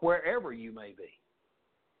 wherever you may be.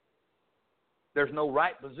 There's no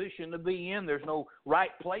right position to be in. There's no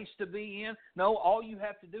right place to be in. No, all you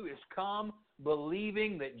have to do is come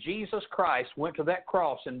believing that Jesus Christ went to that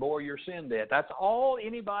cross and bore your sin debt. That's all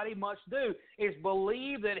anybody must do, is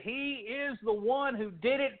believe that he is the one who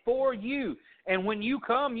did it for you. And when you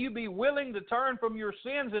come, you be willing to turn from your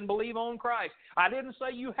sins and believe on Christ. I didn't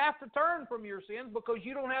say you have to turn from your sins because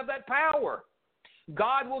you don't have that power.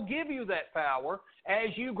 God will give you that power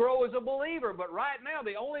as you grow as a believer. But right now,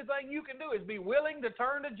 the only thing you can do is be willing to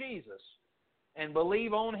turn to Jesus and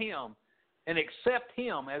believe on him and accept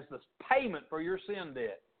him as the payment for your sin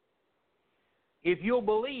debt. If you'll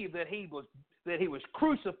believe that he was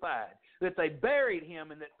crucified, that they buried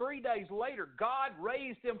him, and that 3 days later God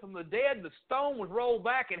raised him from the dead, the stone was rolled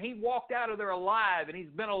back, and he walked out of there alive, and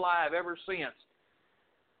he's been alive ever since.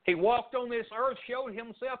 He walked on this earth, showed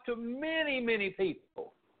himself to many, many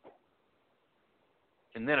people,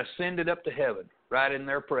 and then ascended up to heaven, right in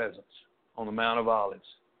their presence on the Mount of Olives.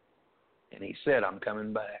 And he said, I'm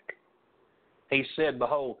coming back. He said,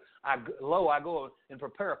 behold, I go and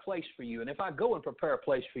prepare a place for you. And if I go and prepare a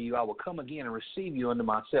place for you, I will come again and receive you unto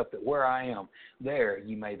myself, that where I am, there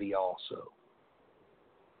you may be also.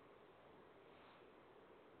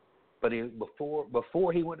 But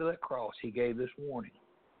before he went to that cross, he gave this warning.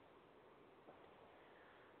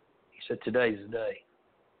 He said, today's the day.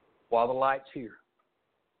 While the light's here,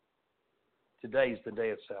 today's the day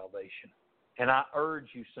of salvation. And I urge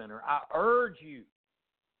you, sinner, I urge you,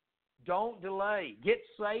 don't delay. Get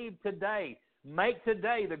saved today. Make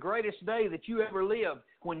today the greatest day that you ever lived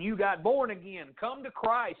when you got born again. Come to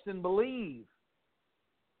Christ and believe.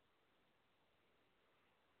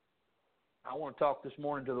 I want to talk this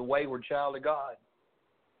morning to the wayward child of God.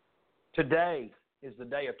 Today is the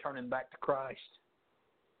day of turning back to Christ.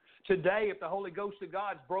 Today, if the Holy Ghost of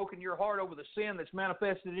God's broken your heart over the sin that's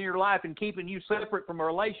manifested in your life and keeping you separate from a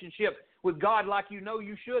relationship with God like you know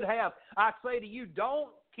you should have, I say to you, don't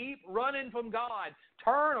keep running from God.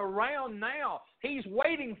 Turn around now. He's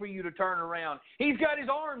waiting for you to turn around. He's got his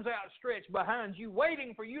arms outstretched behind you,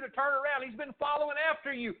 waiting for you to turn around. He's been following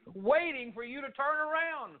after you, waiting for you to turn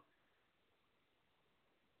around.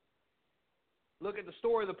 Look at the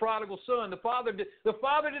story of the prodigal son. The father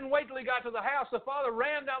didn't wait till he got to the house. The father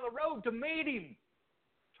ran down the road to meet him.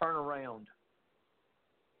 Turn around.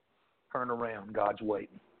 Turn around. God's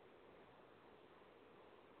waiting.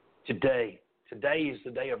 Today is the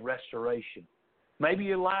day of restoration. Maybe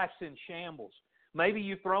your life's in shambles. Maybe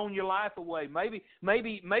you've thrown your life away.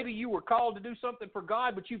 Maybe you were called to do something for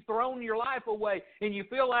God, but you've thrown your life away and you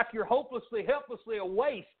feel like you're hopelessly, helplessly a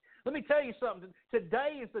waste. Let me tell you something.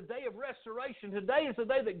 Today is the day of restoration. Today is the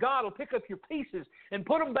day that God will pick up your pieces and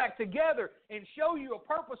put them back together and show you a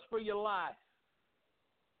purpose for your life.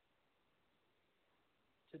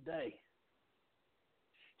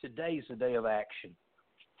 Today's the day of action.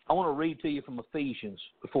 I want to read to you from Ephesians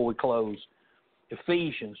before we close.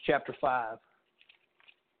 Ephesians chapter 5,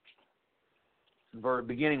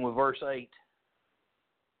 beginning with verse 8.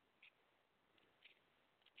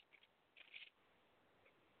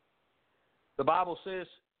 The Bible says,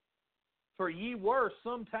 "For ye were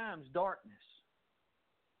sometimes darkness."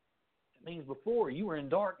 It means before you were in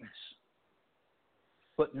darkness.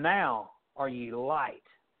 "But now are ye light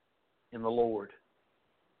in the Lord."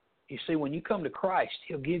 You see, when you come to Christ,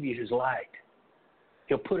 He'll give you His light.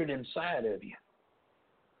 He'll put it inside of you.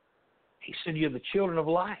 He said, "You're the children of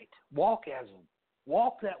light. Walk as them.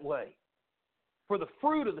 Walk that way." For the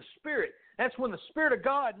fruit of the Spirit, that's when the Spirit of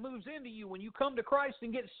God moves into you. When you come to Christ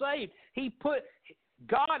and get saved,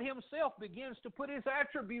 God Himself begins to put His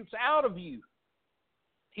attributes out of you.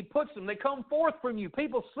 He puts them. They come forth from you.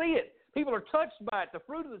 People see it. People are touched by it. The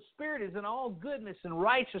fruit of the Spirit is in all goodness and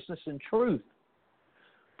righteousness and truth,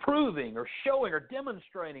 proving or showing or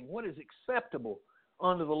demonstrating what is acceptable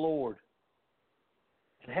unto the Lord.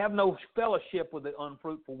 And have no fellowship with the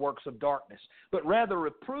unfruitful works of darkness, but rather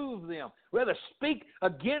reprove them, rather speak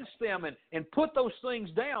against them and put those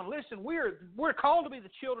things down. Listen, we're called to be the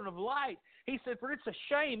children of light. He said, "For it's a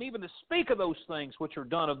shame even to speak of those things which are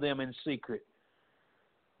done of them in secret.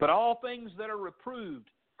 But all things that are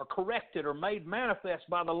reproved or corrected or made manifest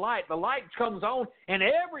by the light comes on and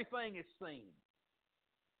everything is seen."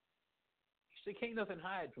 You see, can't nothing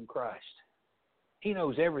hide from Christ. He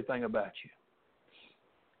knows everything about you.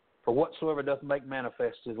 "For whatsoever doth make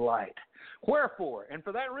manifest His light. Wherefore," and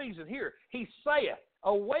for that reason here, He saith,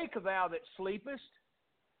 "Awake thou that sleepest,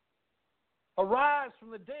 arise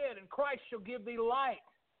from the dead, and Christ shall give thee light.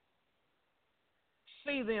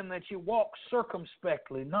 See then that you walk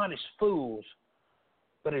circumspectly, not as fools,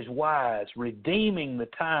 but as wise, redeeming the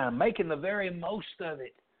time, making the very most of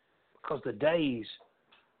it, because the days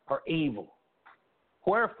are evil.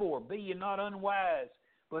 Wherefore, be ye not unwise,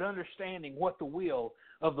 but understanding what the will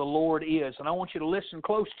of the Lord is." And I want you to listen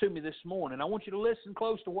close to me this morning. I want you to listen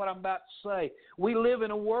close to what I'm about to say. We live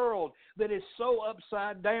in a world that is so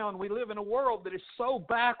upside down. We live in a world that is so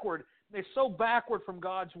backward. It's so backward from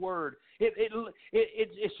God's Word.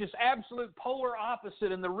 It's just absolute polar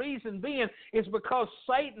opposite. And the reason being is because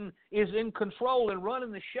Satan is in control and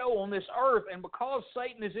running the show on this earth. And because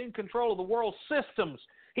Satan is in control of the world's systems,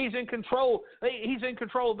 He's in control. He's in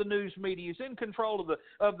control of the news media. He's in control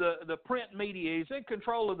of the print media. He's in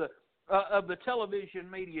control of the television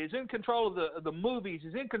media. He's in control of the movies.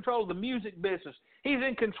 He's in control of the music business. He's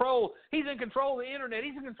in control. He's in control of the internet.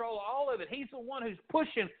 He's in control of all of it. He's the one who's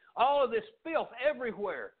pushing all of this filth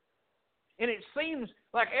everywhere. And it seems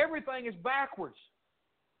like everything is backwards.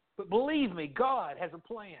 But believe me, God has a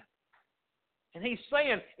plan. And He's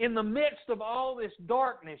saying, in the midst of all this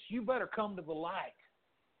darkness, you better come to the light.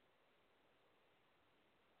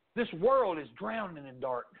 This world is drowning in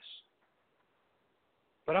darkness.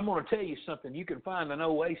 But I'm going to tell you something. You can find an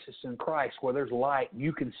oasis in Christ where there's light, and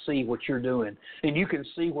you can see what you're doing, and you can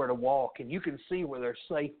see where to walk, and you can see where there's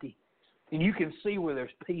safety, and you can see where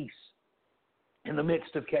there's peace in the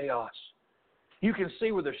midst of chaos. You can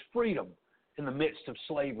see where there's freedom in the midst of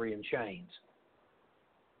slavery and chains.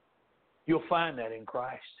 You'll find that in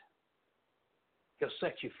Christ. He'll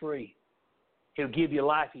set you free. He'll give you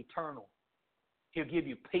life eternal. He'll give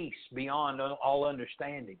you peace beyond all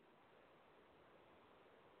understanding.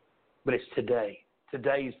 But it's today.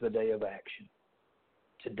 Today's the day of action.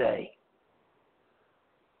 Today.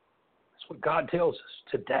 That's what God tells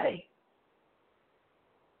us. Today.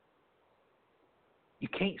 You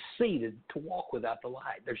can't see to walk without the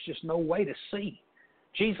light. There's just no way to see.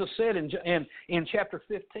 Jesus said in chapter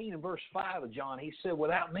 15 and verse 5 of John, He said,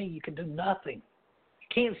 "Without me you can do nothing." You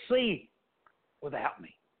can't see without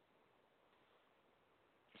me.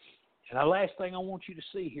 And the last thing I want you to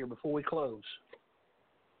see here before we close,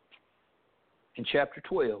 in chapter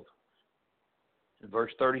 12, in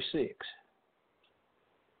verse 36,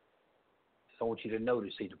 I want you to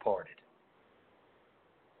notice He departed.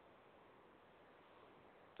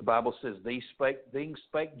 The Bible says, These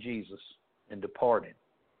spake Jesus, and departed,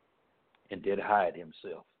 and did hide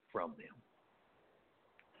Himself from them.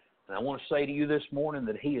 And I want to say to you this morning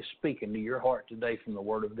that He is speaking to your heart today from the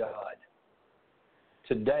Word of God.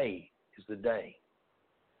 Today is the day.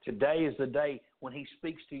 Today is the day when He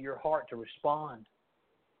speaks to your heart to respond.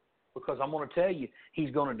 Because I'm going to tell you,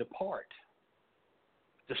 He's going to depart.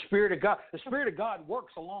 The Spirit of God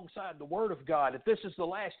works alongside the Word of God. If this is the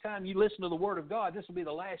last time you listen to the Word of God, this will be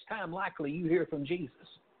the last time likely you hear from Jesus.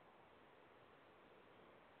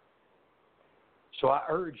 So I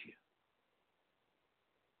urge you,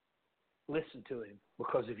 listen to Him,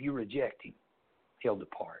 because if you reject Him, He'll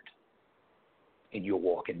depart and you'll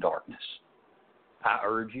walk in darkness. I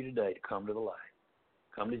urge you today to come to the light.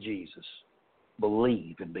 Come to Jesus.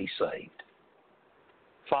 Believe and be saved.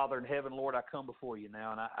 Father in heaven, Lord, I come before you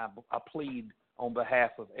now, and I plead on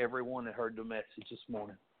behalf of everyone that heard the message this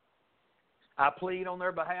morning. I plead on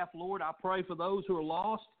their behalf, Lord. I pray for those who are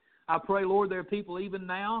lost. I pray, Lord, there are people even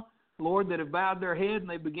now, Lord, that have bowed their head and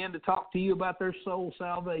they begin to talk to you about their soul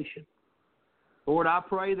salvation. Lord, I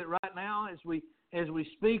pray that right now as we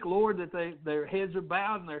speak, Lord, that their heads are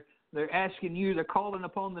bowed and they're asking you, they're calling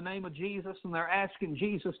upon the name of Jesus, and they're asking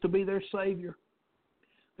Jesus to be their Savior.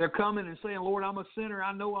 They're coming and saying, Lord, I'm a sinner.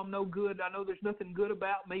 I know I'm no good. I know there's nothing good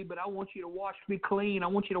about me, but I want you to wash me clean. I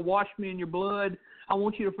want you to wash me in your blood. I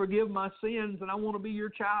want you to forgive my sins, and I want to be your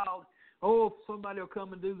child. Oh, if somebody will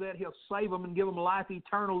come and do that, He'll save them and give them life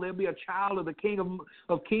eternal. They'll be a child of the King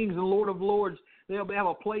of Kings and Lord of Lords. They'll have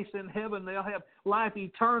a place in heaven. They'll have life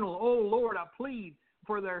eternal. Oh, Lord, I plead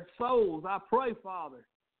for their souls. I pray, Father,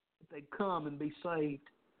 that they'd come and be saved,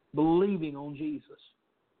 believing on Jesus.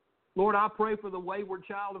 Lord, I pray for the wayward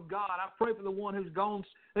child of God. I pray for the one who's gone,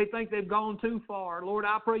 they think they've gone too far. Lord,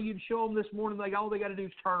 I pray you'd show them this morning all they got to do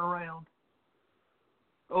is turn around.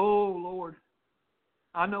 Oh, Lord,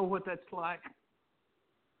 I know what that's like.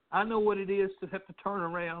 I know what it is to have to turn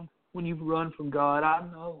around when you've run from God. I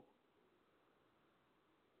know.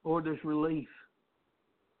 Lord, there's relief.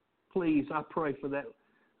 Please, I pray for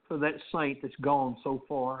that saint that's gone so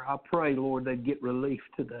far. I pray, Lord, they'd get relief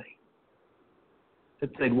today, that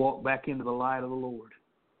they'd walk back into the light of the Lord.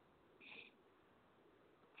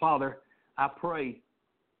 Father, I pray,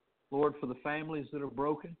 Lord, for the families that are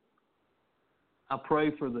broken. I pray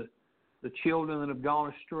for the children that have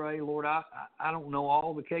gone astray. Lord, I don't know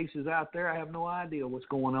all the cases out there. I have no idea what's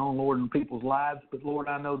going on, Lord, in people's lives. But, Lord,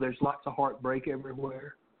 I know there's lots of heartbreak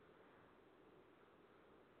everywhere.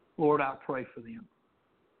 Lord, I pray for them.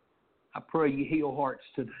 I pray you heal hearts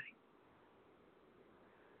today.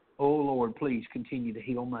 Oh, Lord, please continue to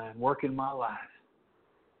heal mine. Work in my life.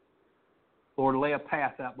 Lord, lay a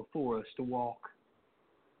path out before us to walk.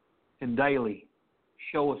 And daily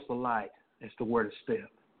show us the light as to where to step.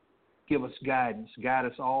 Give us guidance. Guide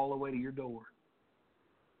us all the way to your door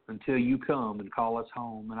until you come and call us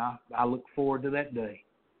home. And I look forward to that day.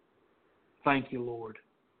 Thank you, Lord.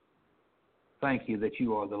 Thank you that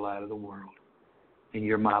you are the light of the world. And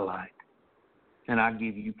you're my light. And I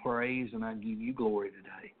give you praise and I give you glory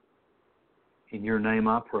today. In your name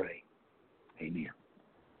I pray. Amen.